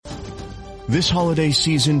This holiday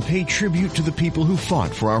season, pay tribute to the people who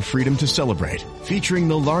fought for our freedom to celebrate. Featuring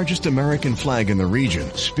the largest American flag in the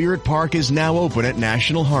region, Spirit Park is now open at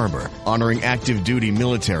National Harbor, honoring active duty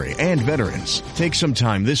military and veterans. Take some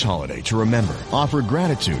time this holiday to remember, offer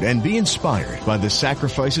gratitude, and be inspired by the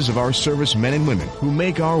sacrifices of our service men and women who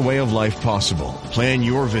make our way of life possible. Plan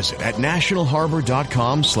your visit at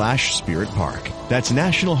nationalharbor.com/Spirit Park. That's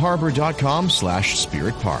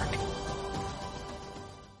nationalharbor.com/Spirit Park.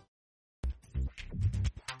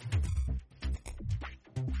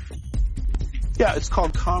 Yeah, it's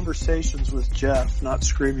called Conversations with Jeff, not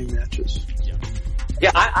Screaming Matches. Yeah,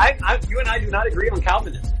 I you and I do not agree on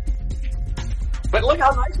Calvinism. But look how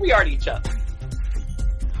nice we are to each other.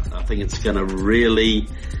 I think it's going to really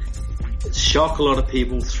shock a lot of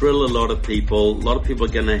people, thrill a lot of people. A lot of people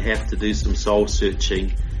are going to have to do some soul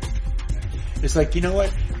searching. It's like, you know what?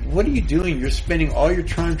 What are you doing? You're spending all your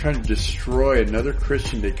time trying to destroy another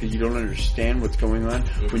Christian because you don't understand what's going on,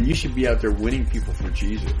 when you should be out there winning people for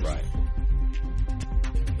Jesus. Right.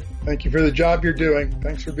 Thank you for the job you're doing.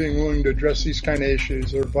 Thanks for being willing to address these kind of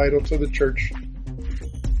issues. They're vital to the church.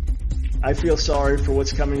 I feel sorry for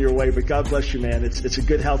what's coming your way, but God bless you, man. It's a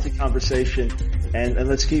good, healthy conversation, and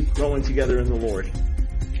let's keep growing together in the Lord.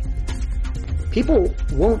 People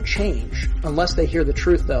won't change unless they hear the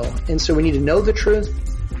truth, though. And so we need to know the truth,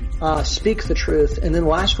 speak the truth, and then the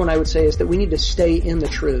last one I would say is that we need to stay in the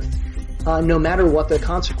truth, no matter what the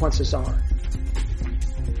consequences are.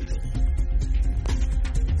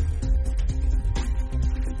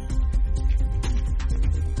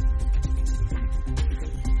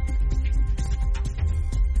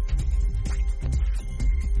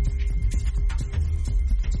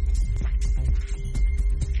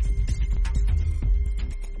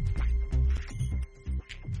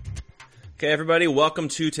 Okay, everybody, welcome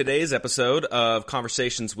to today's episode of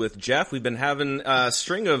Conversations with Jeff. We've been having a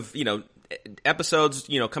string of, episodes,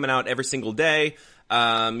 coming out every single day.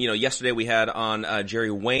 Yesterday we had on Jerry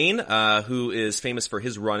Wayne, who is famous for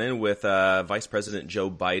his run-in with Vice President Joe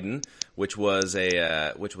Biden, which was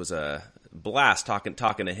a blast talking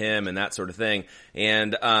to him and that sort of thing.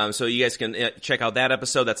 And so you guys can check out that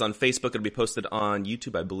episode. That's on Facebook. It'll be posted on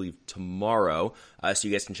YouTube, I believe, tomorrow. So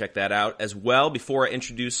you guys can check that out as well. Before I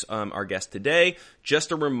introduce our guest today,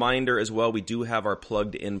 just a reminder as well, we do have our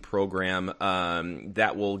Plugged In program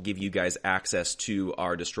that will give you guys access to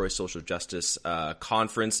our Destroy Social Justice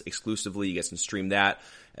conference exclusively. You guys can stream that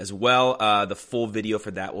as well. The full video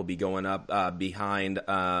for that will be going up behind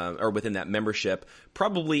or within that membership,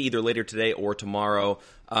 probably either later today or tomorrow.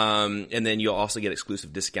 And then you'll also get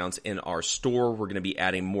exclusive discounts in our store. We're going to be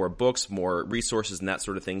adding more books, more resources, and that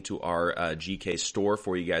sort of thing to our GK store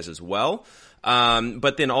for you guys as well.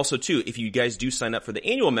 But then also too, if you guys do sign up for the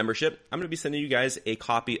annual membership, I'm going to be sending you guys a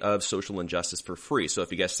copy of Social Injustice for free. So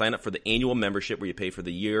if you guys sign up for the annual membership where you pay for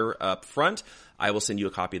the year up front, I will send you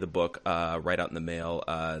a copy of the book right out in the mail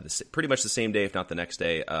pretty much the same day, if not the next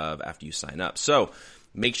day after you sign up. So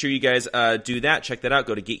make sure you guys do that. Check that out.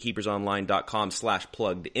 Go to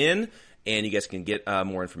gatekeepersonline.com/plugged-in, and you guys can get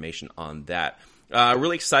more information on that.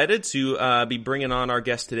 Really excited to be bringing on our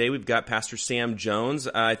guest today. We've got Pastor Sam Jones.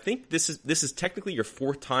 I think this is technically your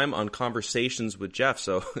fourth time on Conversations with Jeff,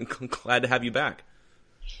 so glad to have you back.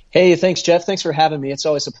 Hey, thanks, Jeff. Thanks for having me. It's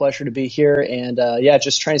always a pleasure to be here, and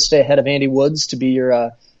just trying to stay ahead of Andy Woods to be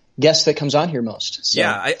your guest that comes on here most. So.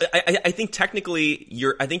 Yeah, I think technically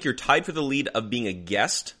you're tied for the lead of being a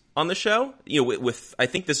guest on the show. With I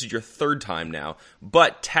think this is your third time now,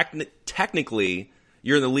 but technically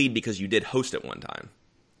you're in the lead because you did host it one time.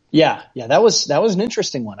 Yeah, that was an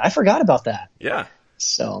interesting one. I forgot about that. Yeah.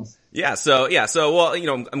 So well,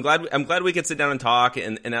 I'm glad we could sit down and talk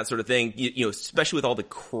and that sort of thing. Especially with all the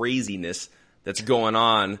craziness that's going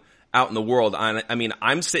on out in the world. I mean,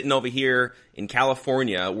 I'm sitting over here in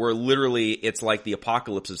California where literally it's like the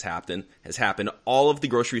apocalypse has happened. All of the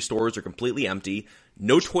grocery stores are completely empty.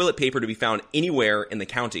 No toilet paper to be found anywhere in the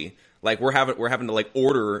county. Like we're having to like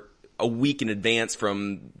order a week in advance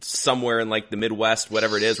from somewhere in like the Midwest,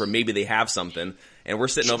 whatever it is, where maybe they have something, and we're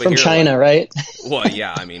sitting over from here from China, right? Well,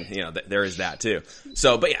 yeah, I mean, there is that too.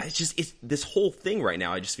 So, but yeah, it's this whole thing right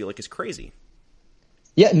now. I just feel like it's crazy.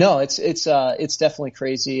 Yeah, no, it's definitely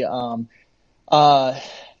crazy.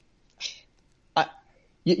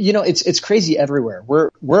 It's crazy everywhere.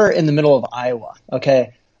 We're in the middle of Iowa,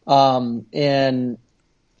 okay, and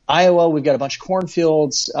Iowa, we've got a bunch of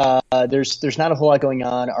cornfields. There's not a whole lot going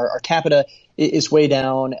on. Our capita is way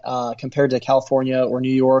down compared to California or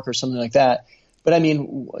New York or something like that. But I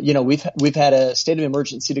mean, we've had a state of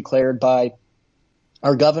emergency declared by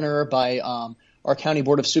our governor, by our county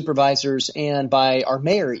board of supervisors, and by our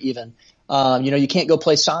mayor even. You can't go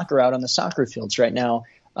play soccer out on the soccer fields right now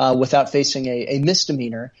without facing a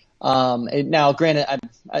misdemeanor. Now, granted,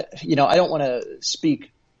 I don't want to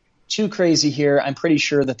speak too crazy here. I'm pretty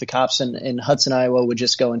sure that the cops in Hudson, Iowa would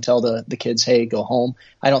just go and tell the kids, hey, go home.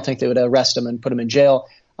 I don't think they would arrest them and put them in jail.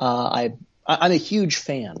 I'm a huge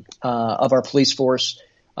fan of our police force.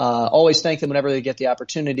 Always thank them whenever they get the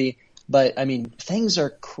opportunity. But, I mean, things are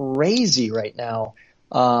crazy right now.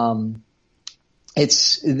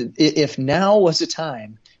 If now was a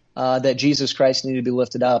time that Jesus Christ needed to be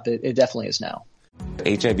lifted up, it definitely is now.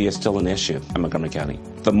 HIV is still an issue in Montgomery County.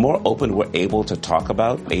 The more open we're able to talk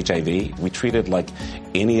about HIV, we treat it like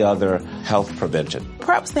any other health prevention.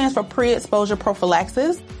 PrEP stands for pre-exposure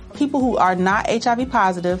prophylaxis. People who are not HIV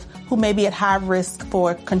positive, who may be at high risk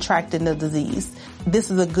for contracting the disease.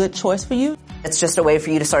 This is a good choice for you. It's just a way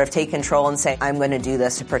for you to sort of take control and say, I'm going to do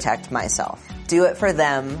this to protect myself. Do it for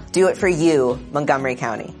them. Do it for you, Montgomery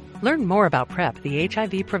County. Learn more about PrEP, the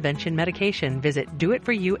HIV prevention medication. Visit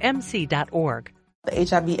doitforumc.org. The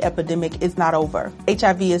HIV epidemic is not over.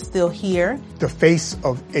 HIV is still here. The face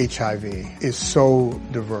of HIV is so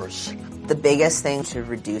diverse. The biggest thing to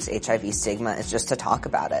reduce HIV stigma is just to talk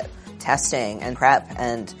about it. Testing and PrEP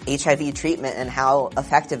and HIV treatment and how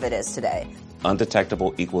effective it is today.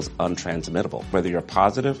 Undetectable equals untransmittable. Whether you're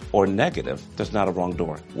positive or negative, there's not a wrong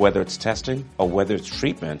door. Whether it's testing or whether it's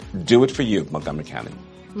treatment, do it for you, Montgomery County.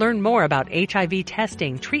 Learn more about HIV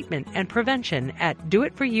testing, treatment, and prevention at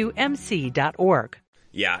doitforumc.org.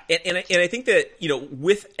 Yeah, and I think that,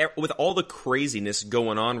 with all the craziness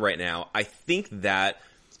going on right now, I think that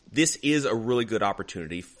this is a really good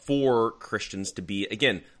opportunity for Christians to be,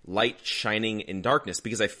 again, light shining in darkness,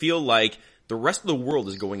 because I feel like the rest of the world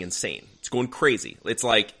is going insane. It's going crazy. It's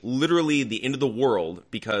like literally the end of the world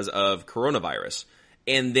because of coronavirus.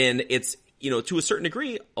 And then it's, to a certain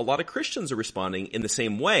degree, a lot of Christians are responding in the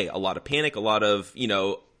same way. A lot of panic, a lot of,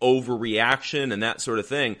 overreaction and that sort of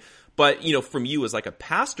thing. But, from you as like a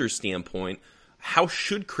pastor's standpoint, how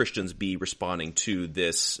should Christians be responding to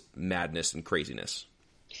this madness and craziness?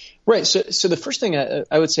 Right. So the first thing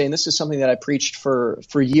I would say, and this is something that I preached for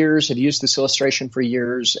years, I've used this illustration for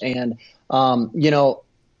years, and,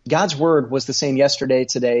 God's word was the same yesterday,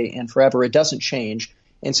 today, and forever. It doesn't change.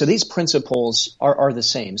 And so these principles are the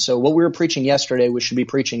same. So what we were preaching yesterday, we should be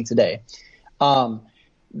preaching today. Hot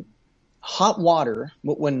water,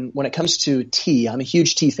 when it comes to tea, I'm a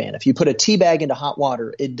huge tea fan. If you put a tea bag into hot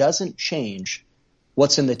water, it doesn't change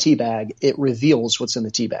what's in the tea bag. It reveals what's in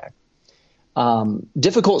the tea bag.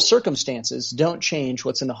 Difficult circumstances don't change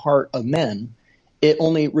what's in the heart of men. It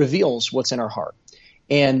only reveals what's in our heart.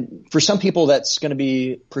 And for some people, that's going to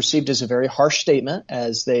be perceived as a very harsh statement,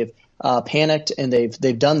 as they've panicked and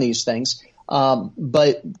they've done these things.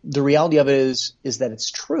 But the reality of it is that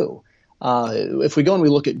it's true. If we go and we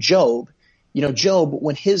look at Job, Job,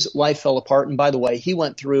 when his life fell apart, and by the way, he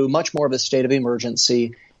went through much more of a state of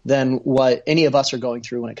emergency than what any of us are going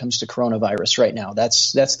through when it comes to coronavirus right now.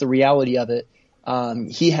 That's the reality of it.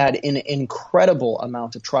 He had an incredible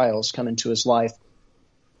amount of trials come into his life,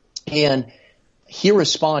 and he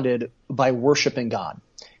responded by worshiping God.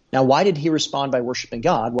 Now, why did he respond by worshiping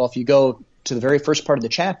God? Well, if you go to the very first part of the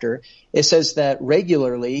chapter, it says that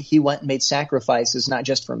regularly he went and made sacrifices, not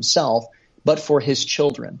just for himself, but for his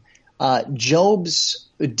children. Job's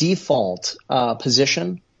default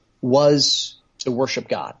position was to worship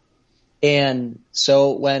God. And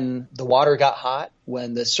so when the water got hot,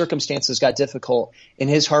 when the circumstances got difficult and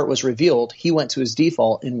his heart was revealed, he went to his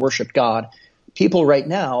default and worshiped God. People right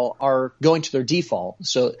now are going to their default.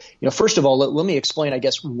 So, first of all, let me explain, I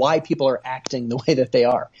guess, why people are acting the way that they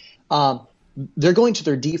are. They're going to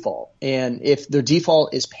their default. And if their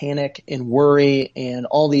default is panic and worry and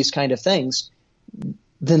all these kind of things,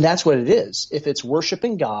 then that's what it is. If it's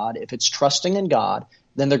worshiping God, if it's trusting in God,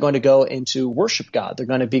 then they're going to go into worship God. They're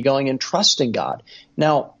going to be going and trusting God.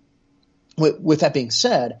 Now, with that being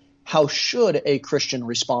said, how should a Christian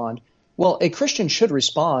respond? Well, a Christian should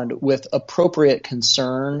respond with appropriate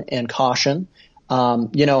concern and caution.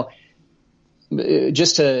 Just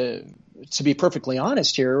to be perfectly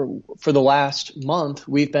honest here, for the last month,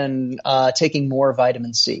 we've been taking more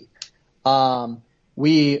vitamin C.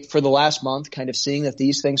 We, for the last month, kind of seeing that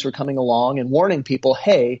these things were coming along and warning people,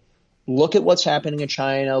 hey, look at what's happening in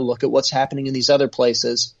China, look at what's happening in these other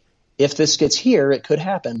places. If this gets here, it could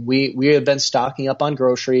happen. We have been stocking up on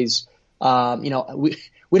groceries.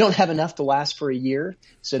 We don't have enough to last for a year,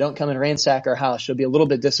 so don't come and ransack our house. You'll be a little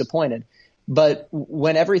bit disappointed. But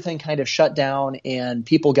when everything kind of shut down and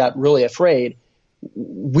people got really afraid,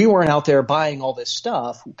 we weren't out there buying all this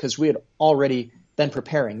stuff because we had already been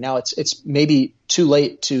preparing. Now it's maybe too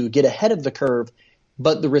late to get ahead of the curve,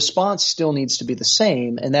 but the response still needs to be the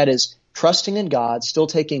same, and that is trusting in God, still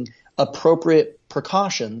taking appropriate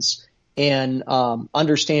precautions, and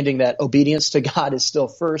understanding that obedience to God is still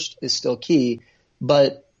first, is still key,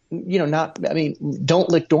 but don't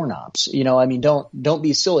lick doorknobs. Don't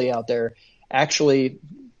be silly out there. Actually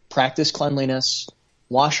practice cleanliness,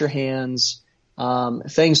 wash your hands,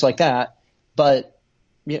 things like that. But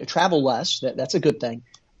travel less. That's a good thing.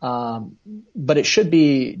 But it should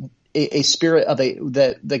be a spirit of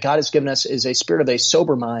that God has given us is a spirit of a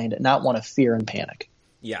sober mind, not one of fear and panic.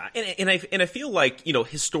 Yeah, and I feel like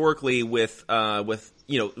historically with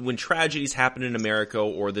when tragedies happen in America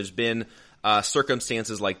or there's been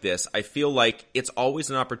circumstances like this, I feel like it's always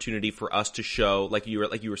an opportunity for us to show, like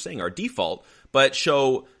you were saying, our default, but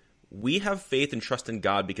show we have faith and trust in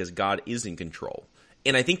God because God is in control.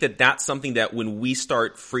 And I think that that's something that when we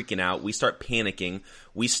start freaking out, we start panicking,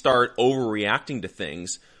 we start overreacting to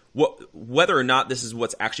things, whether or not this is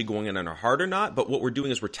what's actually going on in our heart or not, but what we're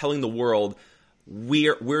doing is we're telling the world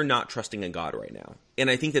we're not trusting in God right now. And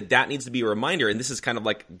I think that needs to be a reminder, and this is kind of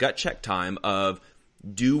like gut check time of,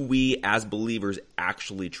 do we as believers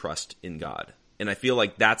actually trust in God? And I feel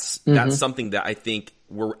like that's something that I think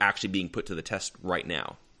we're actually being put to the test right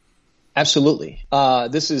now. Absolutely.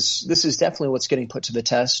 This is definitely what's getting put to the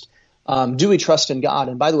test. Do we trust in God?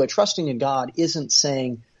 And by the way, trusting in God isn't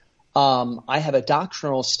saying I have a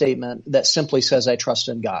doctrinal statement that simply says I trust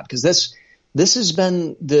in God, because this has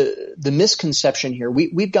been the misconception here.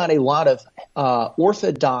 We've got a lot of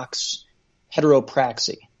orthodox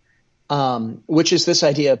heteropraxy, which is this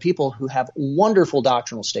idea of people who have wonderful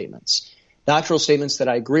doctrinal statements that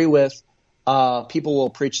I agree with. People will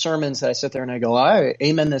preach sermons that I sit there and I go, I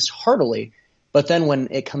amen this heartily. But then when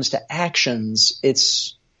it comes to actions,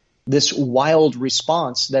 it's this wild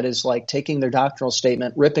response that is like taking their doctrinal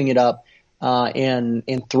statement, ripping it up, and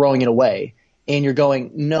throwing it away. And you're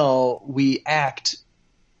going, no, we act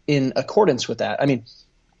in accordance with that. I mean,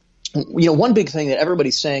 one big thing that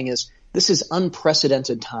everybody's saying is this is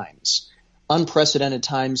unprecedented times.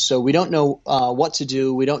 So we don't know what to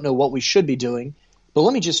do. We don't know what we should be doing. But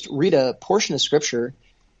let me just read a portion of Scripture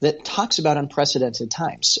that talks about unprecedented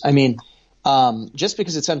times. I mean, just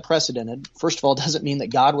because it's unprecedented, first of all, doesn't mean that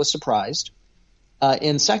God was surprised.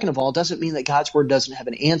 And second of all, doesn't mean that God's Word doesn't have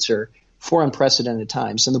an answer for unprecedented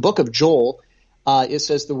times. In the book of Joel, it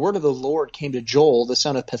says, the word of the Lord came to Joel, the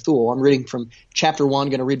son of Pethuel. I'm reading from chapter 1,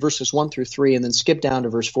 going to read verses 1 through 3, and then skip down to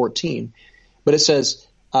verse 14. But it says,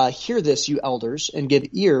 hear this, you elders, and give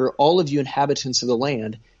ear, all of you inhabitants of the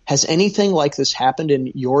land. Has anything like this happened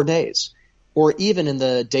in your days, or even in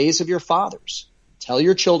the days of your fathers? Tell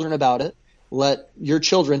your children about it. Let your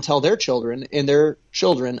children tell their children, and their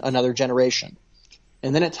children another generation.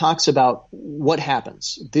 And then it talks about what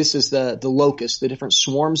happens. This is the locusts, the different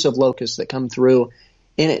swarms of locusts that come through.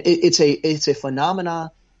 And it's a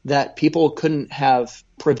phenomena that people couldn't have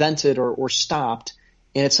prevented or stopped.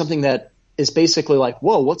 And it's something that is basically like,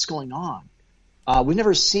 whoa, what's going on? We've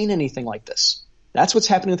never seen anything like this. That's what's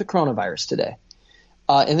happening with the coronavirus today.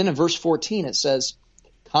 And then in verse 14, it says,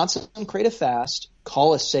 consecrate a fast,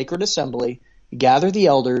 call a sacred assembly, gather the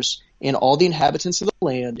elders and all the inhabitants of the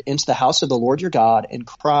land into the house of the Lord your God, and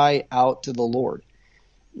cry out to the Lord.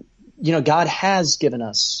 God has given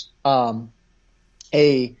us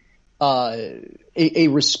a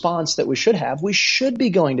response that we should have. We should be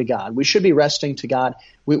going to God. We should be resting to God.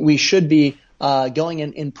 We should be going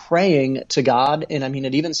and praying to God. And I mean,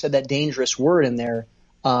 it even said that dangerous word in there,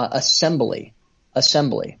 assembly.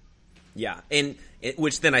 Yeah, and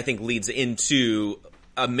which then I think leads into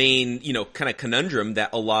a main, kind of conundrum that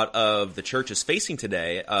a lot of the church is facing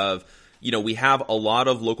today of, we have a lot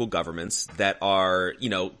of local governments that are,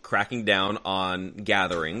 cracking down on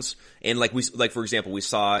gatherings. And for example, we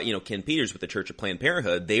saw, Ken Peters with the Church of Planned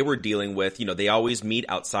Parenthood, they were dealing with, they always meet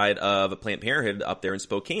outside of a Planned Parenthood up there in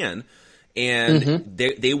Spokane. And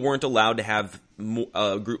they weren't allowed to have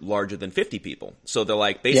a group larger than 50 people. So they're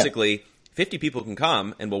like, basically, 50 people can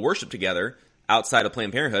come and we'll worship together outside of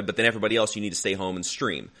Planned Parenthood, but then everybody else, you need to stay home and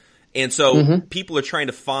stream. And so people are trying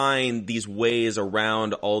to find these ways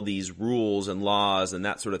around all these rules and laws and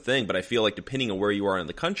that sort of thing. But I feel like depending on where you are in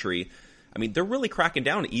the country, I mean, they're really cracking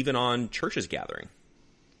down even on churches gathering.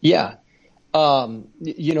 Yeah. One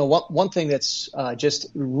thing that's just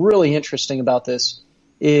really interesting about this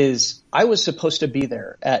is I was supposed to be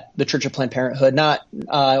there at the Church of Planned Parenthood.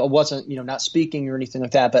 I wasn't, not speaking or anything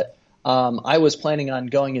like that, but I was planning on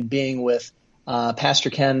going and being with Pastor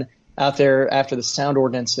Ken out there after the sound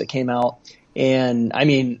ordinance that came out. And I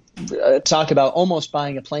mean, talk about almost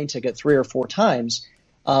buying a plane ticket 3 or 4 times.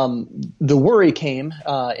 The worry came,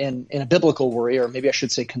 and a biblical worry, or maybe I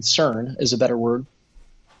should say concern is a better word.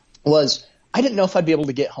 was I didn't know if I'd be able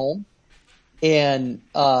to get home. And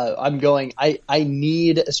I'm going, I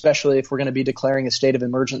need, especially if we're going to be declaring a state of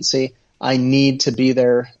emergency, I need to be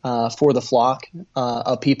there for the flock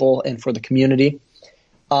of people and for the community.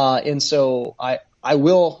 And so I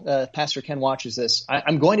will, Pastor Ken watches this,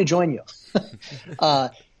 I'm going to join you.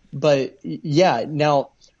 But yeah,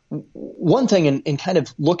 now one thing in kind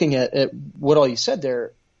of looking at what all you said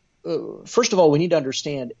there, first of all, we need to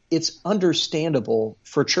understand it's understandable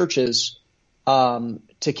for churches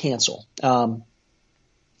to cancel.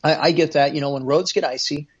 I get that, when roads get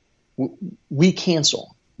icy, we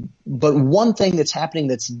cancel. But one thing that's happening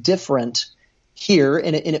that's different here,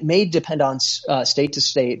 and it may depend on state to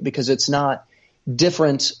state because it's not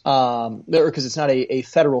different, or because it's not a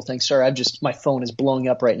federal thing. Sorry, my phone is blowing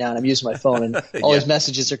up right now, and I'm using my phone, and all these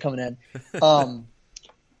messages are coming in.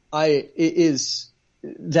 Is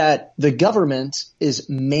that the government is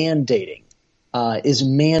mandating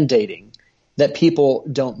that people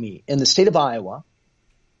don't meet. In the state of Iowa,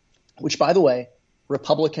 which, by the way,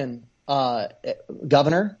 Republican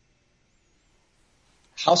governor,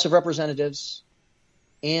 House of Representatives,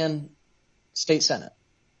 and state Senate.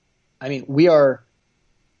 I mean, we are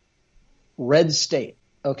red state,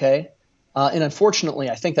 okay? And unfortunately,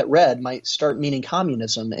 I think that red might start meaning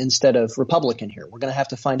communism instead of Republican here. We're going to have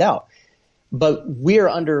to find out. But we're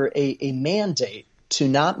under a mandate to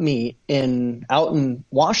not meet out in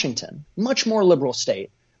Washington, much more liberal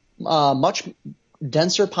state, much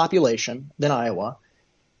denser population than Iowa.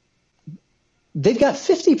 They've got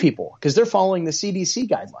 50 people because they're following the CDC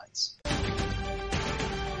guidelines.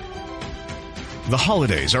 The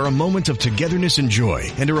holidays are a moment of togetherness and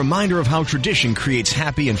joy, and a reminder of how tradition creates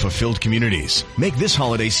happy and fulfilled communities. Make this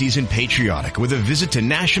holiday season patriotic with a visit to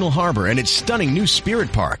National Harbor and its stunning new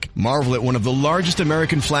Spirit Park. Marvel at one of the largest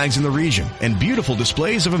American flags in the region and beautiful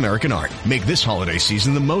displays of American art. Make this holiday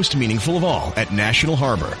season the most meaningful of all at National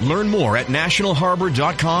Harbor. Learn more at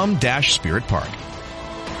nationalharbor.com/Spirit Park.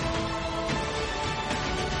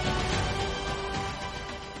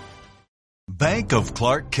 Bank of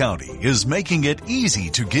Clark County is making it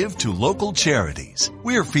easy to give to local charities.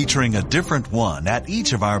 We're featuring a different one at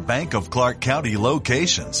each of our Bank of Clark County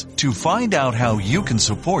locations. To find out how you can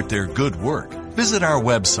support their good work, visit our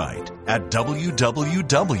website at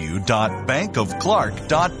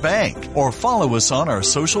www.bankofclark.bank or follow us on our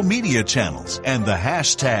social media channels and the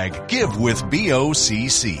hashtag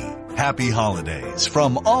GiveWithBOCC. Happy holidays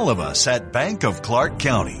from all of us at Bank of Clark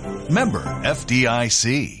County. Member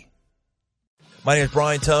FDIC. My name is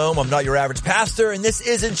Brian Tome. I'm not your average pastor, and this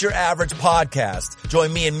isn't your average podcast.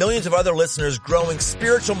 Join me and millions of other listeners growing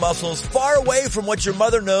spiritual muscles far away from what your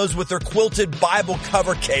mother knows with their quilted Bible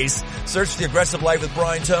cover case. Search The Aggressive Life with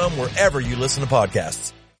Brian Tome wherever you listen to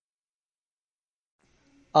podcasts.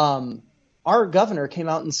 Our governor came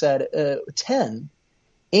out and said 10,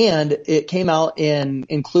 and it came out and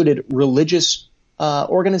included religious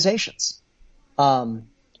organizations.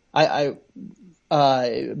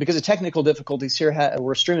 Because of technical difficulties here,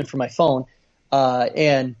 we're streaming from my phone,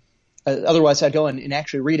 and otherwise I'd go and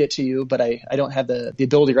actually read it to you, but I don't have the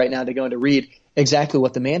ability right now to go and to read exactly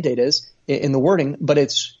what the mandate is in the wording, but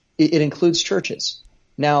it includes churches.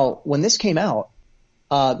 Now, when this came out,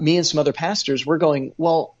 me and some other pastors were going,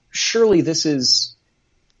 well, surely this was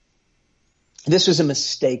a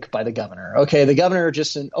mistake by the governor. Okay, the governor,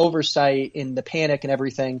 just an oversight in the panic and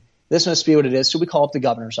everything. This must be what it is. So we call up the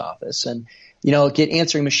governor's office and, get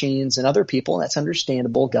answering machines and other people. That's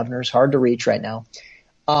understandable. Governor's hard to reach right now.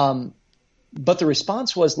 But the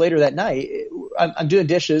response was later that night, I'm doing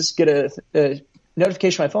dishes, get a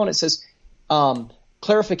notification on my phone. It says,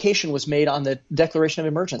 clarification was made on the declaration of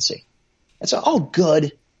emergency. And so, oh,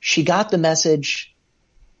 good. She got the message.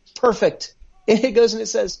 Perfect. And it goes and it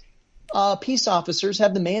says, peace officers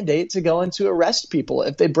have the mandate to go and to arrest people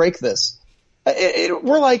if they break this.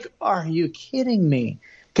 We're like, are you kidding me?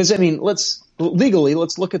 Because, let's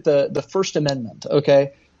look at the First Amendment,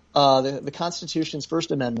 okay? The Constitution's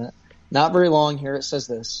First Amendment, not very long here. It says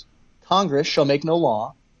this: Congress shall make no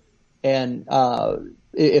law. And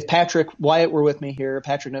if Patrick Wyatt were with me here,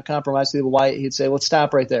 Patrick No Compromise, Wyatt, he'd say, let's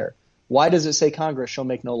stop right there. Why does it say Congress shall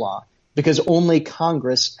make no law? Because only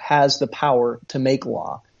Congress has the power to make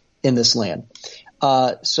law in this land.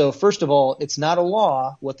 So first of all, it's not a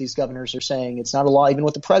law what these governors are saying. It's not a law even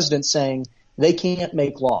what the president's saying. They can't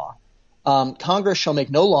make law. Congress shall make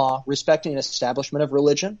no law respecting an establishment of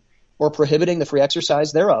religion or prohibiting the free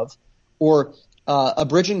exercise thereof or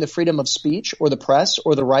abridging the freedom of speech or the press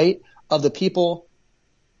or the right of the people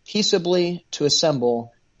peaceably to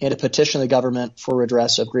assemble and to petition the government for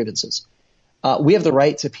redress of grievances. We have the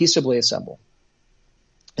right to peaceably assemble.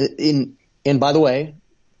 And by the way,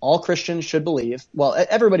 all Christians should believe, well,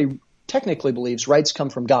 everybody technically believes rights come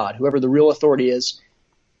from God. Whoever the real authority is,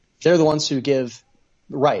 they're the ones who give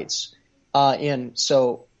rights. And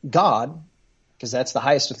so God, because that's the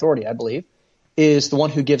highest authority, I believe, is the one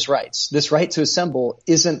who gives rights. This right to assemble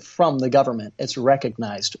isn't from the government. It's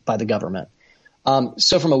recognized by the government.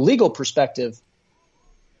 So from a legal perspective,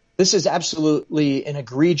 this is absolutely an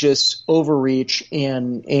egregious overreach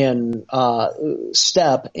and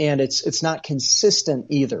step, and it's not consistent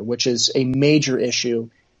either, which is a major issue.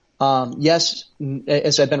 Yes,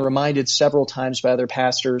 as I've been reminded several times by other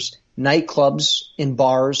pastors, nightclubs and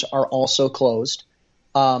bars are also closed.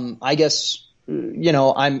 I guess,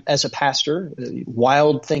 I'm, as a pastor,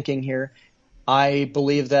 wild thinking here, I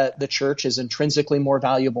believe that the church is intrinsically more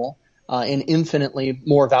valuable and infinitely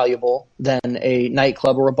more valuable than a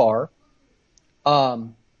nightclub or a bar.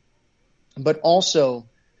 But also,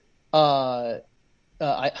 I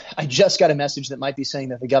just got a message that might be saying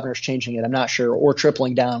that the governor's changing it. I'm not sure, or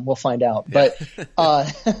tripling down. We'll find out. But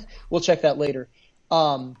we'll check that later.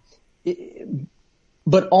 But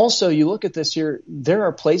also, you look at this here, there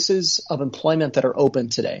are places of employment that are open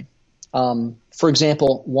today. For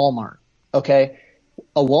example, Walmart. Okay,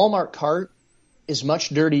 a Walmart cart is much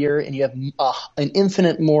dirtier, and you have an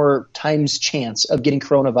infinite more times chance of getting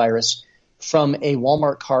coronavirus from a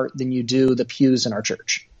Walmart cart than you do the pews in our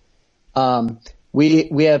church.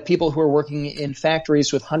 We have people who are working in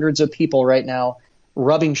factories with hundreds of people right now,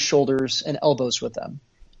 rubbing shoulders and elbows with them,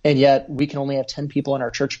 and yet we can only have 10 people in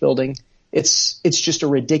our church building. It's just a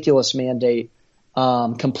ridiculous mandate,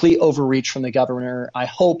 complete overreach from the governor. I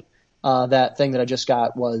hope that thing that I just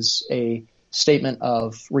got was a statement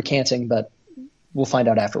of recanting, but we'll find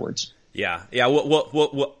out afterwards. Yeah.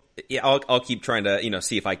 Well, I'll keep trying to,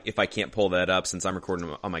 see if I can't pull that up since I'm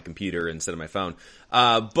recording on my computer instead of my phone.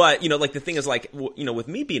 But, the thing is with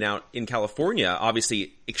me being out in California,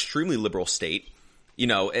 obviously extremely liberal state,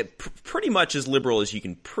 pretty much as liberal as you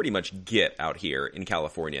can pretty much get out here in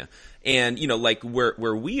California. And,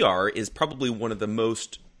 where we are is probably one of the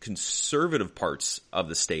most conservative parts of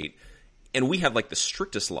the state. And we have the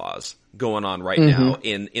strictest laws going on right now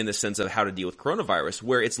in the sense of how to deal with coronavirus,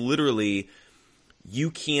 where it's literally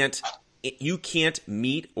you can't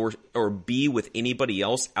meet or be with anybody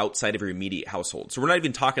else outside of your immediate household. So we're not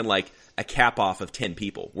even talking a cap off of 10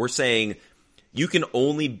 people. We're saying you can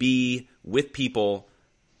only be with people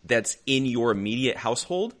that's in your immediate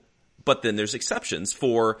household, but then there's exceptions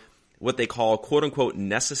for what they call quote unquote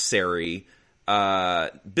necessary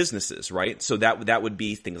businesses, right? So that would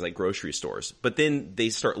be things like grocery stores. But then they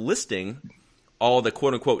start listing all the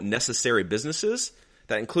quote unquote necessary businesses.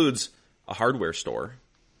 That includes a hardware store.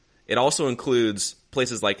 It also includes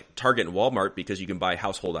places like Target and Walmart because you can buy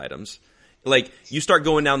household items. You start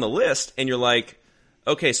going down the list and you're like,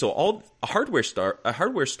 okay, so a hardware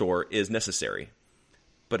store is necessary,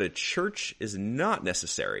 but a church is not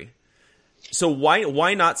necessary. So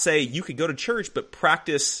why not say you could go to church but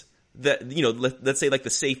practice that, let's say the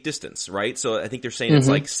safe distance, right? So I think they're saying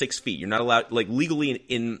it's 6 feet. You're not allowed, legally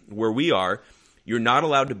in where we are, you're not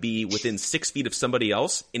allowed to be within 6 feet of somebody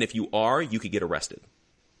else. And if you are, you could get arrested.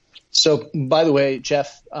 So, by the way,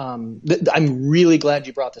 Jeff, I'm really glad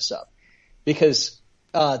you brought this up because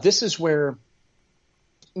this is where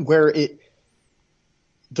the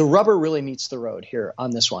rubber really meets the road here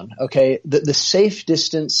on this one. Okay, the safe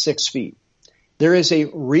distance 6 feet. There is a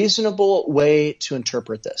reasonable way to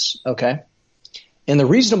interpret this. Okay, and the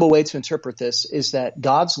reasonable way to interpret this is that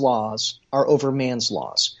God's laws are over man's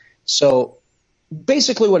laws. So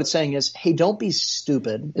basically what it's saying is, hey, don't be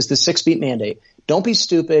stupid, is the 6 feet mandate. Don't be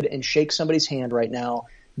stupid and shake somebody's hand right now.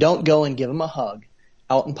 Don't go and give them a hug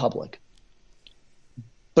out in public.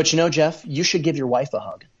 But Jeff, you should give your wife a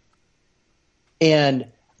hug. And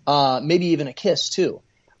maybe even a kiss too.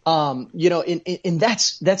 And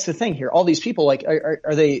that's the thing here. All these people,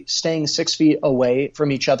 are they staying 6 feet away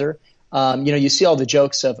from each other? You see all the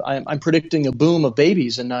jokes of, I'm predicting a boom of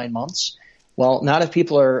babies in 9 months. Well, not if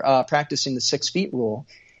people are practicing the 6 feet rule.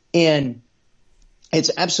 And it's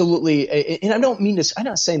absolutely, and I don't mean this, I'm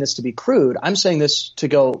not saying this to be crude. I'm saying this to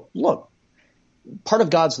go, look, part of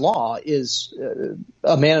God's law is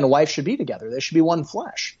a man and a wife should be together. They should be one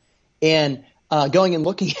flesh. And going and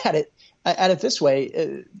looking at it this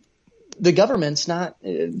way, the government's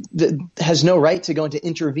has no right to go and to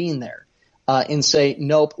intervene there and say,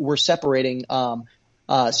 nope, we're separating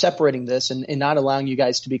this and not allowing you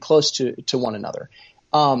guys to be close to one another.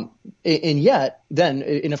 And yet then,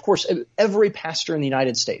 and of course, every pastor in the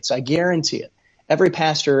United States, I guarantee it, every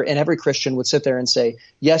pastor and every Christian would sit there and say,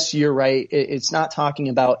 yes, you're right. It's not talking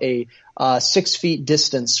about a 6 feet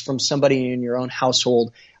distance from somebody in your own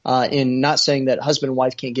household. in not saying that husband and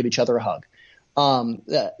wife can't give each other a hug.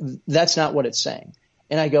 That's not what it's saying.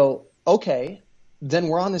 And I go, okay, then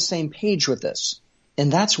we're on the same page with this.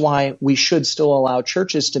 And that's why we should still allow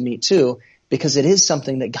churches to meet too, because it is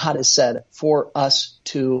something that God has said for us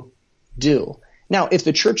to do. Now, if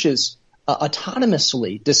the churches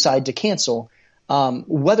autonomously decide to cancel,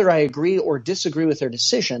 whether I agree or disagree with their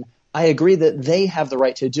decision, I agree that they have the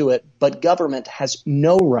right to do it, but government has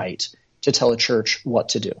no right to tell a church what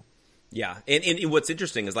to do. Yeah, and what's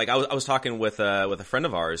interesting is, like, I was talking with a friend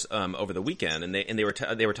of ours over the weekend, and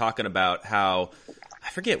they were talking about how, I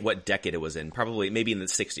forget what decade it was in, probably maybe in the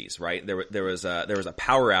 60s, right? There was a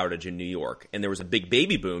power outage in New York, and there was a big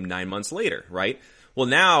baby boom 9 months later, right? Well,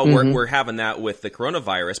 now we're having that with the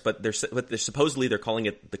coronavirus, but they're supposedly they're calling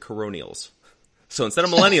it the coronials. So instead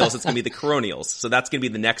of millennials, it's going to be the coronials. So that's going to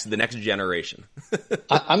be the next generation.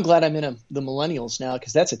 I'm glad I'm in the millennials now,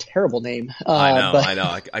 because that's a terrible name. I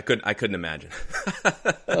know. I couldn't imagine.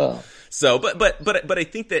 So, but I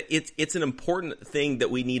think that it's an important thing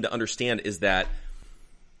that we need to understand is that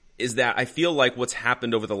I feel like what's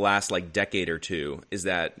happened over the last like decade or two is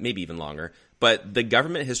that, maybe even longer, but the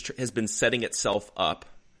government has been setting itself up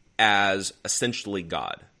as essentially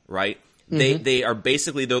God, right? They are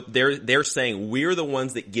basically, they're saying we're the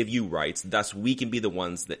ones that give you rights, thus we can be the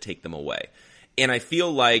ones that take them away. And I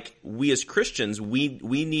feel like we as Christians, we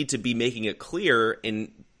need to be making it clear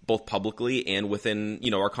in both publicly and within,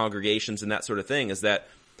 our congregations and that sort of thing, is that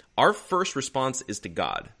our first response is to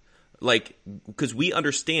God. Like, because we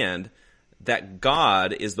understand that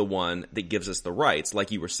God is the one that gives us the rights,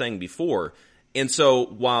 like you were saying before. And so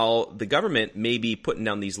while the government may be putting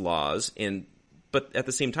down these laws, but at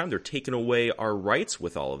the same time, they're taking away our rights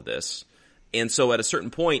with all of this. And so at a certain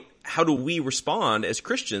point, how do we respond as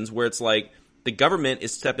Christians where it's like the government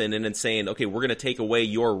is stepping in and saying, okay, we're going to take away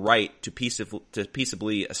your right to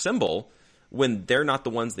peaceably assemble, when they're not the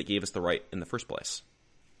ones that gave us the right in the first place?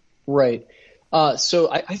 Right.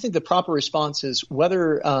 So I think the proper response is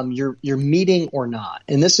whether you're meeting or not.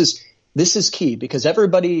 And this is key, because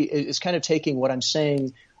everybody is kind of taking what I'm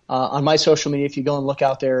saying on my social media. If you go and look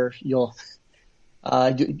out there, you'll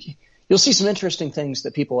see some interesting things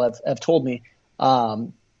that people have told me.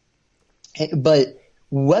 But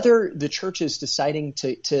whether the church is deciding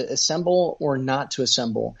to assemble or not to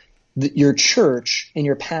assemble, your church and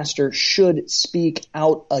your pastor should speak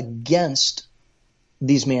out against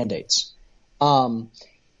these mandates. And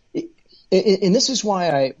this is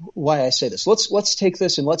why I say this. Let's take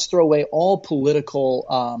this and let's throw away all political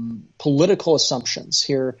assumptions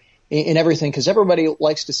here in everything, because everybody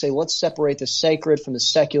likes to say, let's separate the sacred from the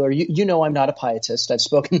secular. You know I'm not a pietist. I've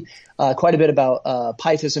spoken quite a bit about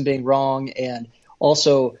pietism being wrong, and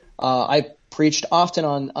also I preached often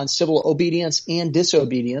on civil obedience and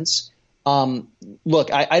disobedience.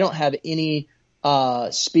 Look, I don't have any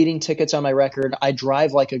speeding tickets on my record. I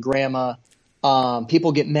drive like a grandma.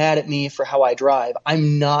 People get mad at me for how I drive.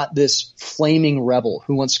 I'm not this flaming rebel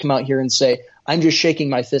who wants to come out here and say, I'm just shaking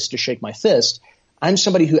my fist to shake my fist. I'm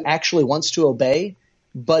somebody who actually wants to obey,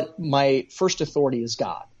 but my first authority is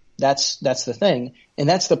God. That's the thing. And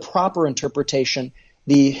that's the proper interpretation.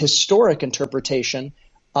 The historic interpretation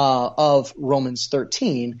of Romans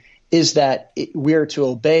 13 is that we're to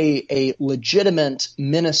obey a legitimate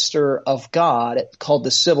minister of God called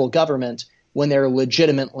the civil government when they're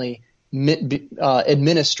legitimately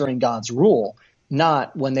administering God's rule,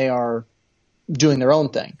 not when they are doing their own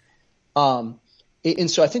thing.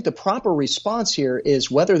 And so I think the proper response here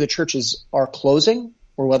is whether the churches are closing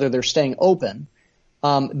or whether they're staying open,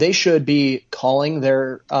 they should be calling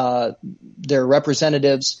their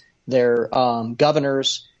representatives, their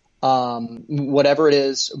governors, whatever it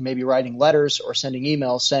is, maybe writing letters or sending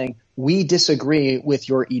emails saying, we disagree with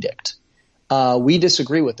your edict. We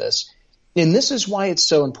disagree with this. And this is why it's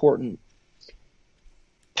so important.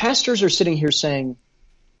 Pastors are sitting here saying,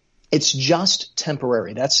 it's just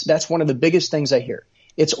temporary. That's one of the biggest things I hear.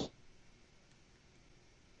 I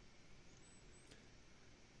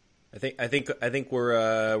think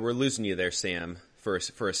we're losing you there, Sam, for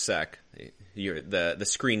a sec. The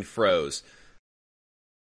screen froze.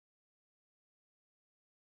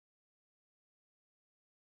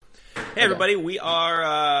 Hey everybody, we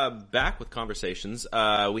are back with Conversations.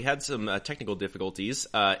 We had some technical difficulties.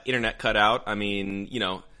 Internet cut out. I mean,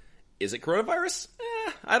 is it coronavirus?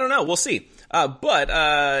 I don't know. We'll see. But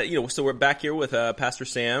so we're back here with Pastor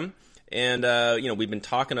Sam, and we've been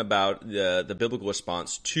talking about the biblical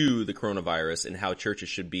response to the coronavirus and how churches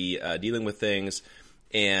should be dealing with things,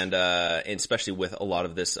 and especially with a lot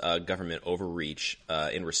of this government overreach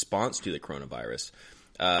in response to the coronavirus.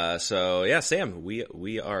 So yeah, Sam,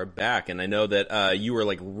 we are back, and I know that you were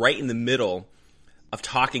like right in the middle of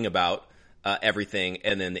talking about everything,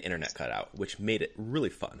 and then the internet cut out, which made it really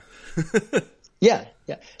fun. Yeah.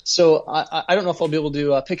 So I don't know if I'll be able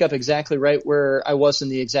to pick up exactly right where I was in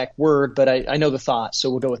the exact word, but I know the thought, so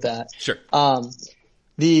we'll go with that. Sure.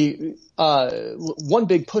 The one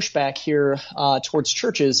big pushback here towards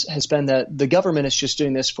churches has been that the government is just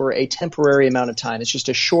doing this for a temporary amount of time. It's just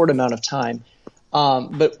a short amount of time.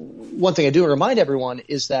 But one thing I do want to remind everyone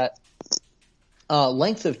is that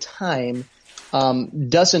length of time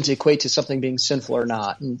doesn't equate to something being sinful or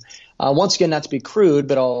not. And once again, not to be crude,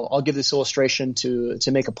 but I'll give this illustration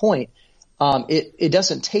to make a point. It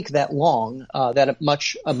doesn't take that long, that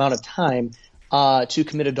much amount of time to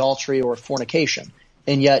commit adultery or fornication,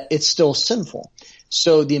 and yet it's still sinful.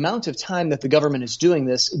 So the amount of time that the government is doing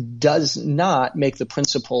this does not make the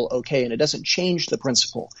principle okay, and it doesn't change the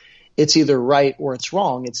principle. It's either right or it's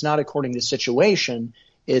wrong. It's not according to the situation.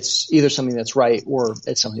 It's either something that's right or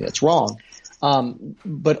it's something that's wrong.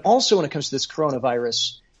 But also when it comes to this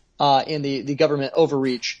coronavirus and the government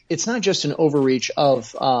overreach, it's not just an overreach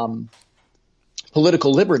of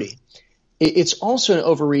political liberty. It's also an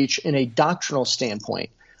overreach in a doctrinal standpoint.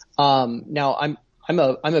 Now, I'm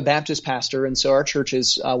a Baptist pastor, and so our church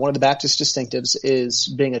is one of the Baptist distinctives is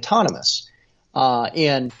being autonomous.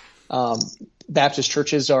 And Baptist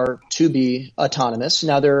churches are to be autonomous.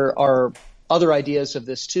 Now, there are other ideas of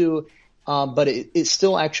this too, but it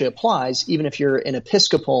still actually applies, even if you're an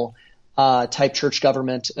Episcopal type church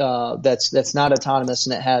government that's not autonomous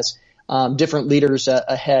and it has different leaders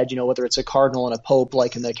ahead, whether it's a cardinal and a pope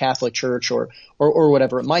like in the Catholic Church or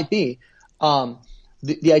whatever it might be.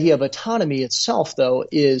 The idea of autonomy itself, though,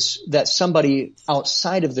 is that somebody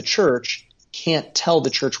outside of the church can't tell the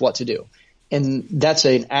church what to do. And that's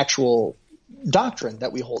an actual doctrine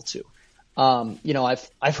that we hold to.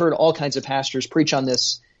 I've heard all kinds of pastors preach on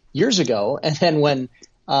this years ago, and then when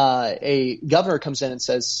a governor comes in and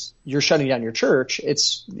says you're shutting down your church,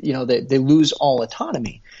 it's they lose all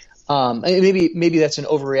autonomy. Maybe that's an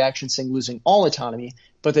overreaction saying losing all autonomy,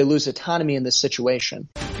 but they lose autonomy in this situation.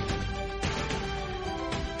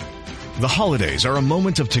 The holidays are a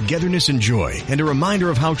moment of togetherness and joy, and a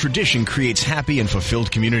reminder of how tradition creates happy and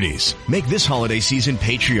fulfilled communities. Make this holiday season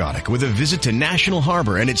patriotic with a visit to National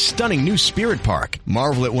Harbor and its stunning new Spirit Park.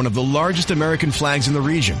 Marvel at one of the largest American flags in the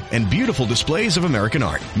region and beautiful displays of American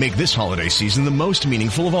art. Make this holiday season the most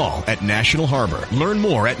meaningful of all at National Harbor. Learn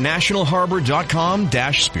more at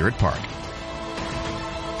nationalharbor.com/Spirit Park.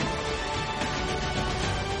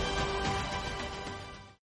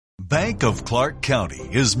 Bank of Clark County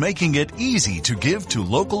is making it easy to give to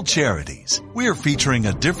local charities. We're featuring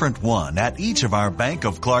a different one at each of our Bank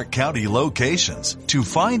of Clark County locations. To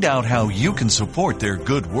find out how you can support their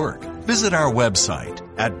good work, visit our website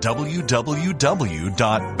at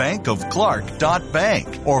www.bankofclark.bank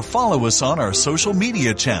or follow us on our social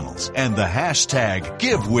media channels and the hashtag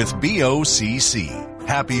GiveWithBOCC.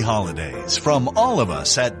 Happy holidays from all of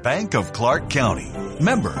us at Bank of Clark County.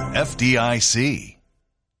 Member FDIC.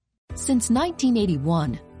 Since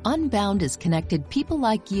 1981, Unbound has connected people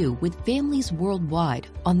like you with families worldwide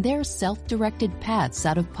on their self-directed paths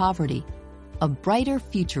out of poverty. A brighter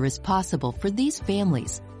future is possible for these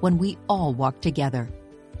families when we all walk together.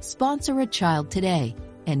 Sponsor a child today,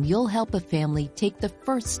 and you'll help a family take the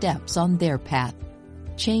first steps on their path.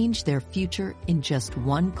 Change their future in just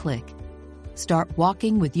one click. Start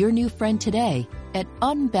walking with your new friend today at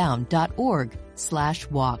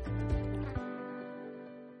unbound.org/walk.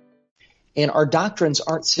 And our doctrines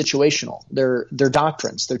aren't situational. They're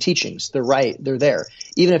doctrines, they're teachings, they're right, they're there.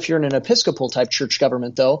 Even if you're in an Episcopal type church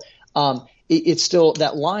government, though, it's still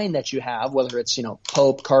that line that you have, whether it's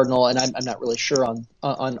Pope, Cardinal, and I'm not really sure on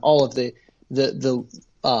all of the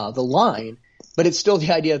line, but it's still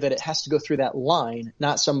the idea that it has to go through that line,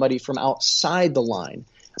 not somebody from outside the line,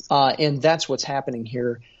 and that's what's happening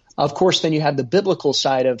here. Of course, then you have the biblical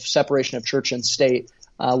side of separation of church and state,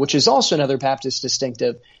 which is also another Baptist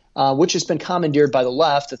distinctive. Which has been commandeered by the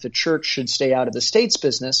left that the church should stay out of the state's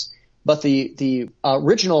business. But the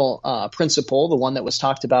original principle, the one that was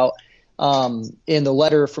talked about in the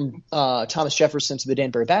letter from Thomas Jefferson to the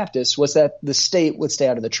Danbury Baptists, was that the state would stay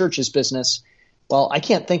out of the church's business. Well, I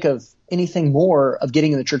can't think of anything more of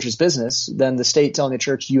getting in the church's business than the state telling the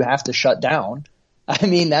church you have to shut down. I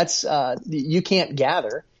mean, that's you can't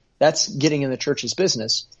gather. That's getting in the church's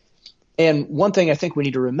business. And one thing I think we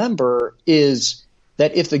need to remember is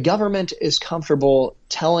that if the government is comfortable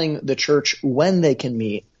telling the church when they can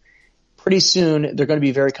meet, pretty soon they're going to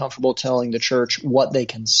be very comfortable telling the church what they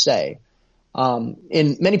can say.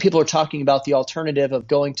 And many people are talking about the alternative of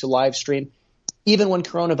going to live stream. even when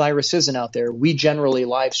coronavirus isn't out there, we generally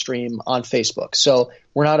live stream on Facebook. So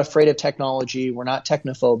we're not afraid of technology. We're not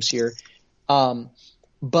technophobes here.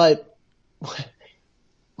 But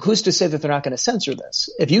who's to say that they're not going to censor this?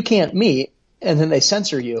 If you can't meet and then they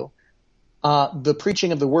censor you, the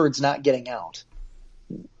preaching of the word's not getting out.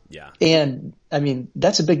 Yeah. And I mean,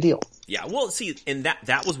 that's a big deal. Yeah. Well, see, and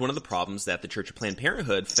that was one of the problems that the Church of Planned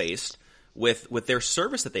Parenthood faced with their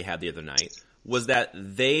service that they had the other night, was that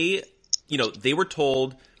they were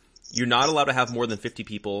told you're not allowed to have more than 50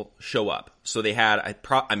 people show up. So they had,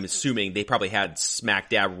 I'm assuming they probably had smack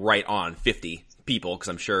dab right on 50 people, because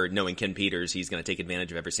I'm sure, knowing Ken Peters, he's going to take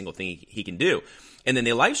advantage of every single thing he can do. And then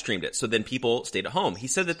they live streamed it. So then people stayed at home. He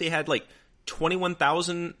said that they had like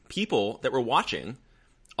 21,000 people that were watching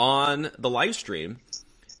on the live stream,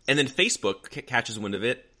 and then Facebook catches wind of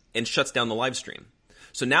it and shuts down the live stream.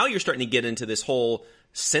 So now you're starting to get into this whole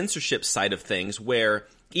censorship side of things, where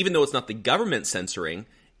even though it's not the government censoring,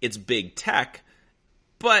 it's big tech.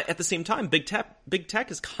 But at the same time, big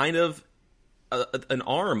tech is kind of an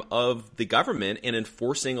arm of the government in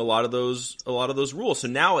enforcing a lot of those rules. So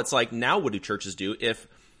now it's like, now what do churches do if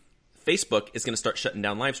Facebook is going to start shutting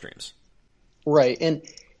down live streams? Right. And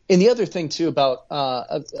the other thing too about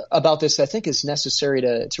this, I think is necessary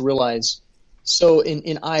to realize. So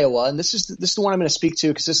in Iowa, and this is the one I'm going to speak to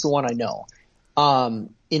because this is the one I know.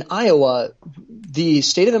 In Iowa, the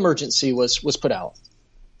state of emergency was put out,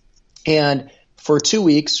 and for 2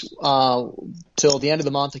 weeks, till the end of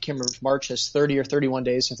the month, I can't remember if March has 30 or 31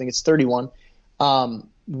 days. I think it's 31.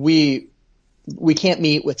 We can't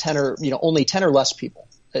meet with 10 or, only 10 or less people.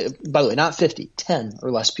 By the way, not 50, 10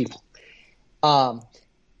 or less people. But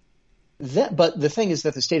the thing is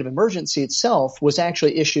that the state of emergency itself was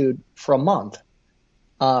actually issued for a month,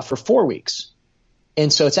 for 4 weeks.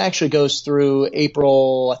 And so it actually goes through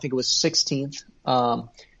April, I think it was 16th,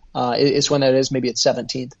 is when that is. Maybe it's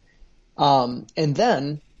 17th. And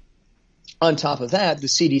then on top of that, the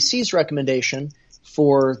CDC's recommendation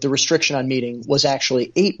for the restriction on meeting was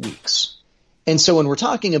actually 8 weeks. And so when we're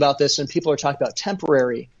talking about this and people are talking about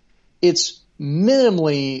temporary, it's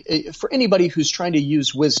minimally, for anybody who's trying to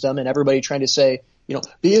use wisdom and everybody trying to say,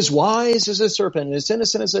 be as wise as a serpent, as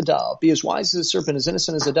innocent as a dove. Be as wise as a serpent, as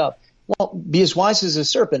innocent as a dove. Well, be as wise as a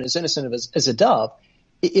serpent, as innocent as a dove.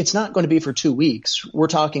 It's not going to be for 2 weeks. We're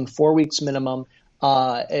talking 4 weeks minimum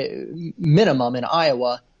in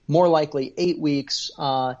Iowa, more likely 8 weeks.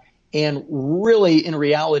 And really, in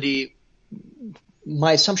reality,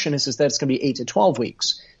 my assumption is that it's going to be 8 to 12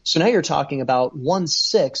 weeks. So now you're talking about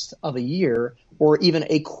 1/6 of a year, or even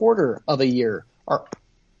a quarter of a year.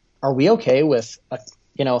 Are we okay with,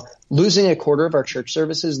 losing a quarter of our church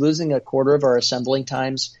services, losing a quarter of our assembling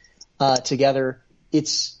times together?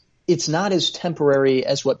 It's not as temporary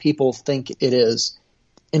as what people think it is.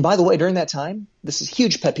 And by the way, during that time, this is a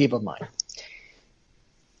huge pet peeve of mine.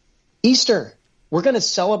 Easter, we're going to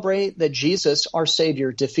celebrate that Jesus, our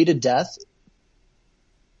Savior, defeated death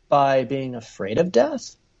by being afraid of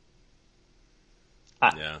death? I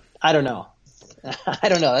don't know. I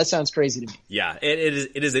don't know. That sounds crazy to me. Yeah,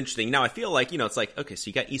 it is interesting. Now, I feel like, it's like, okay, so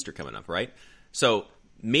you got Easter coming up, right? So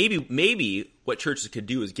maybe what churches could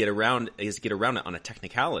do is get around it on a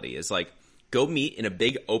technicality. Is like, go meet in a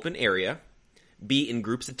big open area, be in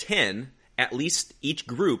groups of 10, at least each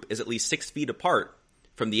group is at least 6 feet apart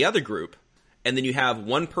from the other group, and then you have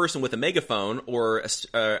one person with a megaphone or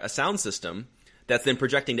a sound system that's then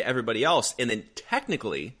projecting to everybody else, and then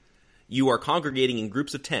technically you are congregating in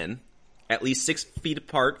groups of 10, at least 6 feet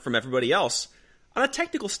apart from everybody else. On a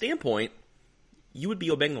technical standpoint, you would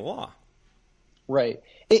be obeying the law. Right.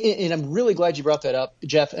 And I'm really glad you brought that up,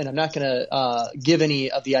 Jeff, and I'm not going to give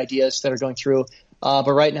any of the ideas that are going through.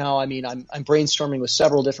 But right now, I'm brainstorming with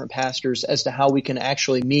several different pastors as to how we can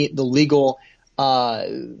actually meet the legal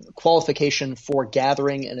qualification for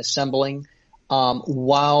gathering and assembling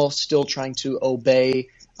while still trying to obey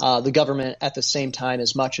the government at the same time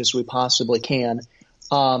as much as we possibly can,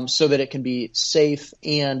 so that it can be safe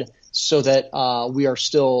and so that we are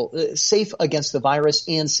still safe against the virus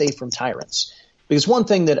and safe from tyrants. Because one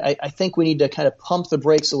thing that I think we need to kind of pump the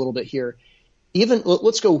brakes a little bit here, even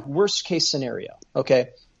let's go worst case scenario, okay?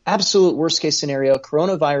 Absolute worst case scenario,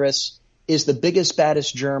 coronavirus is the biggest,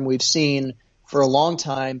 baddest germ we've seen for a long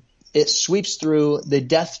time. It sweeps through, the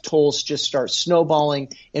death tolls just start snowballing,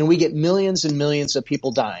 and we get millions and millions of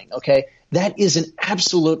people dying, okay? That is an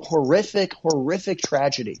absolute horrific, horrific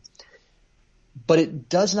tragedy. But it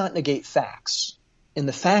does not negate facts. And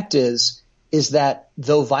the fact is that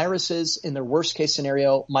though viruses in their worst case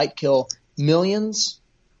scenario might kill millions,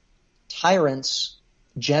 tyrants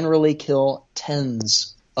generally kill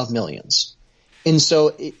tens of millions. And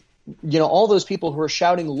so all those people who are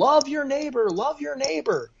shouting, love your neighbor, love your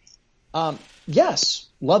neighbor. Yes,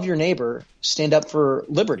 love your neighbor, stand up for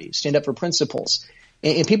liberty, stand up for principles.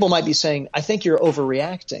 And people might be saying, I think you're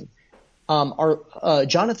overreacting.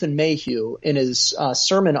 Jonathan Mayhew, in his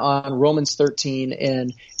sermon on Romans 13,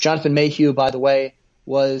 and Jonathan Mayhew, by the way,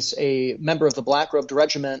 was a member of the Black Robed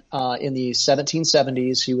Regiment in the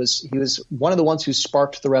 1770s. He was one of the ones who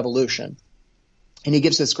sparked the revolution. And he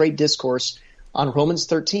gives this great discourse on Romans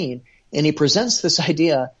 13, and he presents this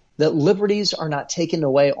idea that liberties are not taken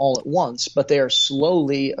away all at once, but they are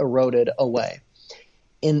slowly eroded away.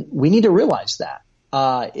 And we need to realize that.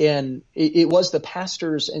 And it was the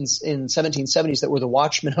pastors in 1770s that were the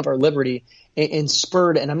watchmen of our liberty and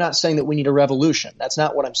spurred, and I'm not saying that we need a revolution. That's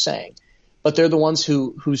not what I'm saying. But they're the ones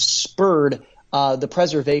who spurred the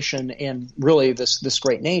preservation and really this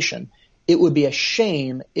great nation. It would be a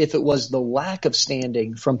shame if it was the lack of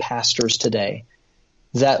standing from pastors today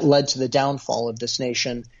that led to the downfall of this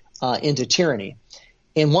nation into tyranny.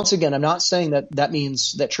 And once again, I'm not saying that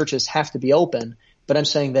means that churches have to be open, but I'm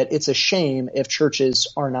saying that it's a shame if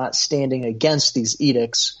churches are not standing against these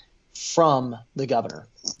edicts from the governor.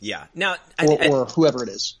 Yeah. Now, or whoever it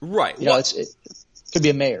is. Right. It could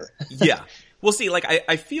be a mayor. Yeah. Well, see,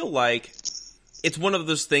 I feel like it's one of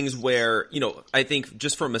those things where, I think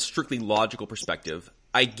just from a strictly logical perspective,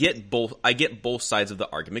 I get both sides of the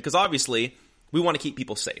argument, because obviously we want to keep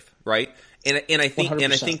people safe, right? And I think 100%.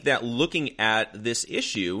 And I think that looking at this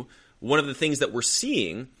issue, one of the things that we're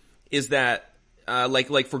seeing is that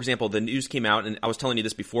like for example, the news came out, and I was telling you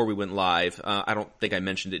this before we went live. I don't think I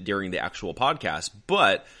mentioned it during the actual podcast,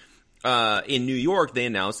 but in New York, they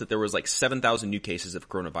announced that there was 7,000 new cases of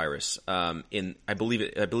coronavirus I believe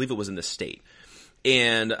it was in the state.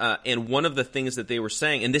 And one of the things that they were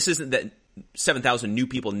saying, and this isn't that 7,000 new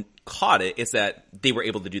people caught it, it's that they were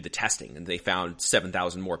able to do the testing and they found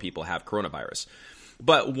 7,000 more people have coronavirus.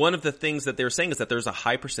 But one of the things that they were saying is that there's a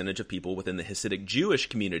high percentage of people within the Hasidic Jewish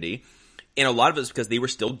community, and a lot of it is because they were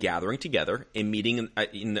still gathering together and meeting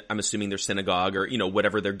in I'm assuming their synagogue or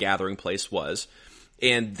whatever their gathering place was,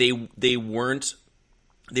 and they weren't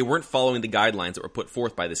following the guidelines that were put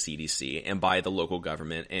forth by the CDC and by the local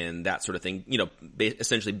government and that sort of thing,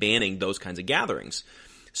 essentially banning those kinds of gatherings.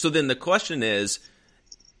 So then the question is,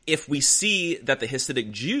 if we see that the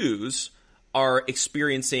Hasidic Jews are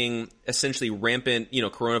experiencing essentially rampant,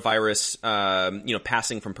 coronavirus,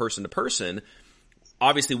 passing from person to person,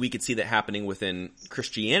 obviously we could see that happening within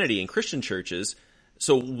Christianity and Christian churches.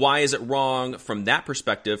 So why is it wrong from that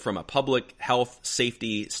perspective, from a public health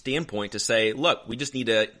safety standpoint, to say, look, we just need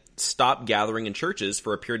to stop gathering in churches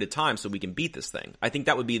for a period of time so we can beat this thing? I think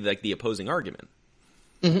that would be the opposing argument.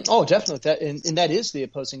 Mm-hmm. Oh, definitely. And that is the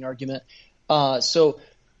opposing argument. So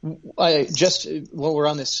I just, while we're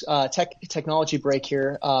on this technology break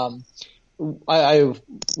here, I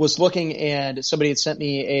was looking, and somebody had sent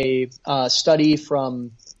me a study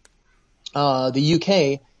from the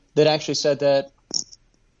UK that actually said that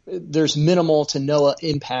there's minimal to no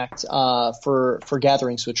impact for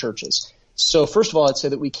gatherings with churches. So first of all, I'd say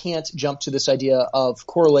that we can't jump to this idea of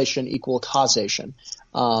correlation equal causation.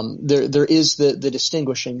 There is the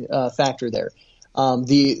distinguishing factor there.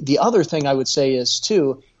 The other thing I would say is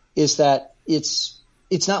that it's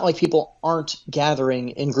not like people aren't gathering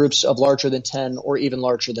in groups of larger than 10 or even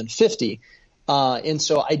larger than 50. And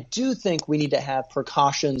so I do think we need to have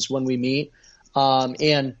precautions when we meet.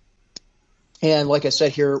 And like I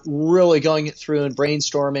said here, really going it through and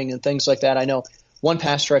brainstorming and things like that. I know one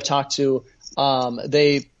pastor I've talked to,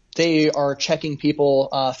 they are checking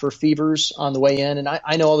people for fevers on the way in. And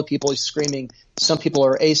I know all the people screaming, some people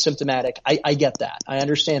are asymptomatic. I get that. I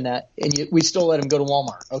understand that. And we still let them go to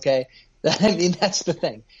Walmart. Okay. I mean, that's the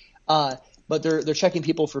thing. But they're checking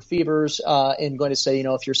people for fevers and going to say,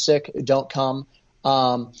 if you're sick, don't come.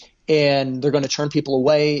 And they're going to turn people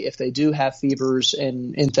away if they do have fevers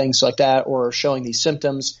and things like that, or showing these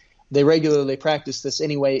symptoms. They regularly practice this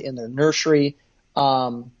anyway in their nursery.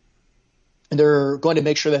 They're going to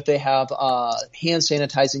make sure that they have hand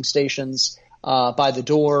sanitizing stations by the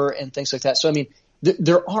door and things like that. So, I mean,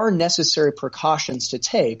 there are necessary precautions to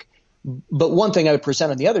take. But one thing I would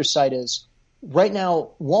present on the other side is, right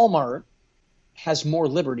now, Walmart has more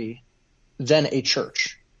liberty than a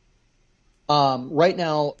church. Right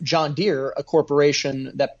now, John Deere, a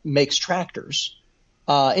corporation that makes tractors,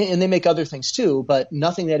 and they make other things too, but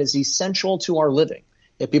nothing that is essential to our living.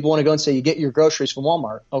 If people want to go and say, you get your groceries from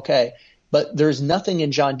Walmart, okay, but there's nothing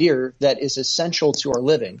in John Deere that is essential to our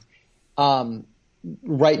living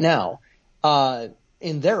right now, and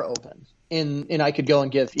they're open. And I could go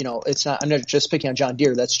and give, it's not, I'm not just picking on John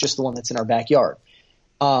Deere. That's just the one that's in our backyard.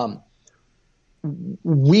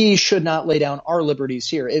 we should not lay down our liberties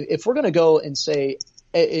here. If we're going to go and say,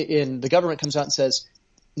 and the government comes out and says,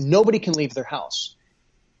 nobody can leave their house.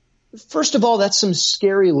 First of all, that's some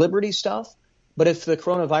scary liberty stuff. But if the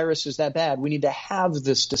coronavirus is that bad, we need to have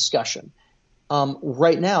this discussion.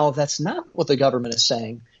 Right now, that's not what the government is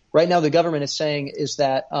saying. Right now, the government is saying is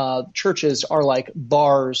that churches are like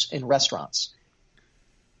bars and restaurants.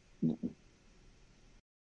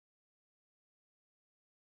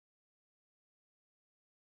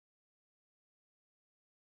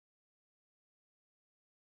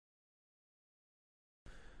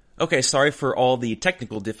 Okay, sorry for all the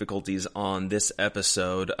technical difficulties on this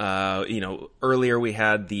episode. Earlier we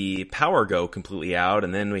had the power go completely out,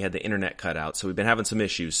 and then we had the internet cut out, so we've been having some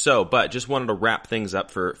issues. But just wanted to wrap things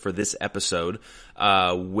up for this episode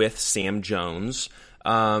with Sam Jones.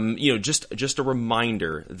 Just a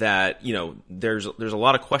reminder that, there's a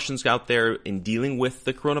lot of questions out there in dealing with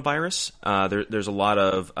the coronavirus. There's a lot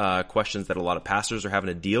of questions that a lot of pastors are having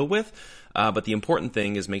to deal with. But the important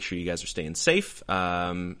thing is make sure you guys are staying safe,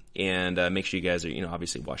 and make sure you guys are,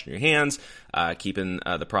 obviously washing your hands, keeping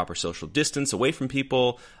the proper social distance away from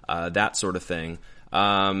people, that sort of thing.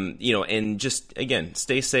 And just, again,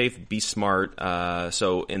 stay safe, be smart.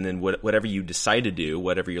 And then whatever you decide to do,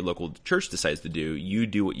 whatever your local church decides to do, you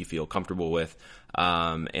do what you feel comfortable with.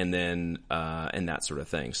 And that sort of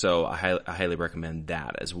thing. So I highly recommend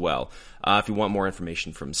that as well. If you want more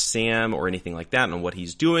information from Sam or anything like that on what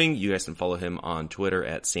he's doing, you guys can follow him on Twitter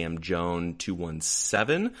at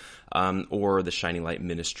SamJone217, or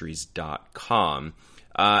theshininglightministries.com.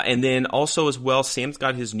 And then also as well, Sam's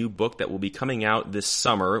got his new book that will be coming out this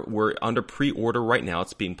summer. We're under pre-order right now.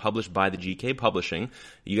 It's being published by the GK Publishing.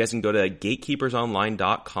 You guys can go to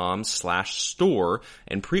gatekeepersonline.com/store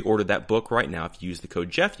and pre-order that book right now. If you use the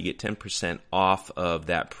code Jeff, you get 10% off of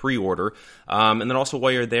that pre-order. And then also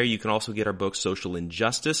while you're there, you can also get our book, Social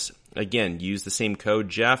Injustice. Again, use the same code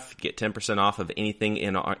Jeff, get 10% off of anything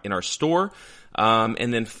in our store.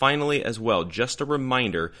 And then finally as well, just a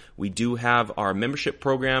reminder, we do have our membership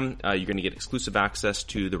program. You're going to get exclusive access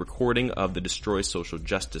to the recording of the Destroy Social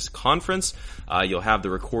Justice Conference. You'll have the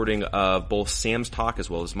recording of both Sam's talk as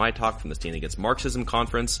well as my talk from the Stand Against Marxism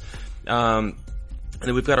Conference. And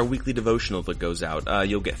then we've got our weekly devotional that goes out.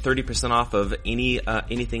 You'll get 30% off of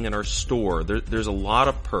anything in our store. There's a lot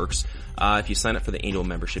of perks. If you sign up for the annual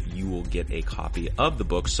membership, you will get a copy of the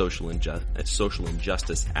book, Social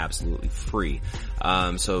Injustice, absolutely free.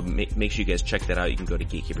 So make sure you guys check that out. You can go to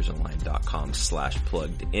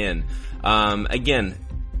gatekeepersonline.com/plugged-in. Again,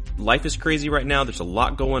 life is crazy right now. There's a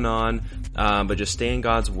lot going on. But just stay in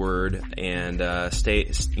God's word and,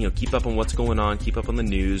 keep up on what's going on, keep up on the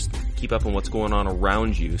news, keep up on what's going on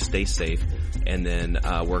around you, stay safe. And then,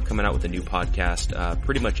 we're coming out with a new podcast,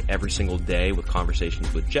 pretty much every single day with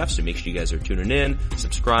conversations with Jeff. So make sure you guys are tuning in,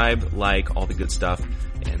 subscribe, like, all the good stuff.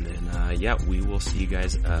 And then, we will see you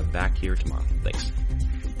guys, back here tomorrow. Thanks.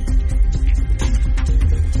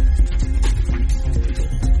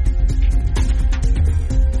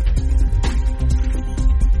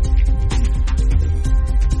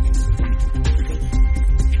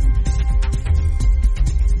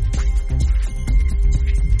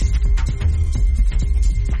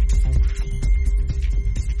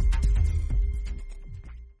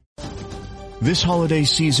 This holiday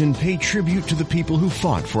season, pay tribute to the people who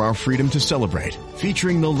fought for our freedom to celebrate.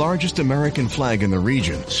 Featuring the largest American flag in the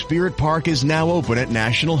region, Spirit Park is now open at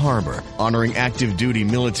National Harbor, honoring active duty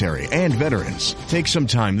military and veterans. Take some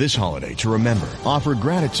time this holiday to remember, offer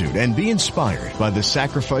gratitude, and be inspired by the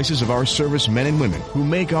sacrifices of our service men and women who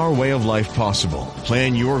make our way of life possible.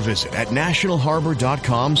 Plan your visit at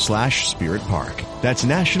nationalharbor.com/Spirit Park. That's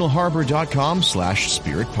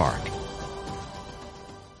nationalharbor.com/Spirit Park.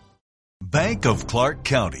 Bank of Clark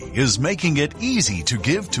County is making it easy to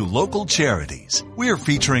give to local charities. We're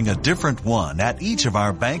featuring a different one at each of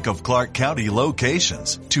our Bank of Clark County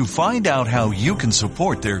locations. To find out how you can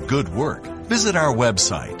support their good work, visit our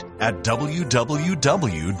website at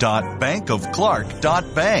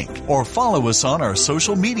www.bankofclark.bank or follow us on our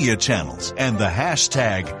social media channels and the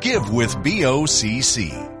hashtag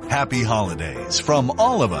GiveWithBOCC. Happy holidays from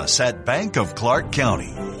all of us at Bank of Clark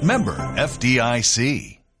County. Member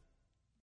FDIC.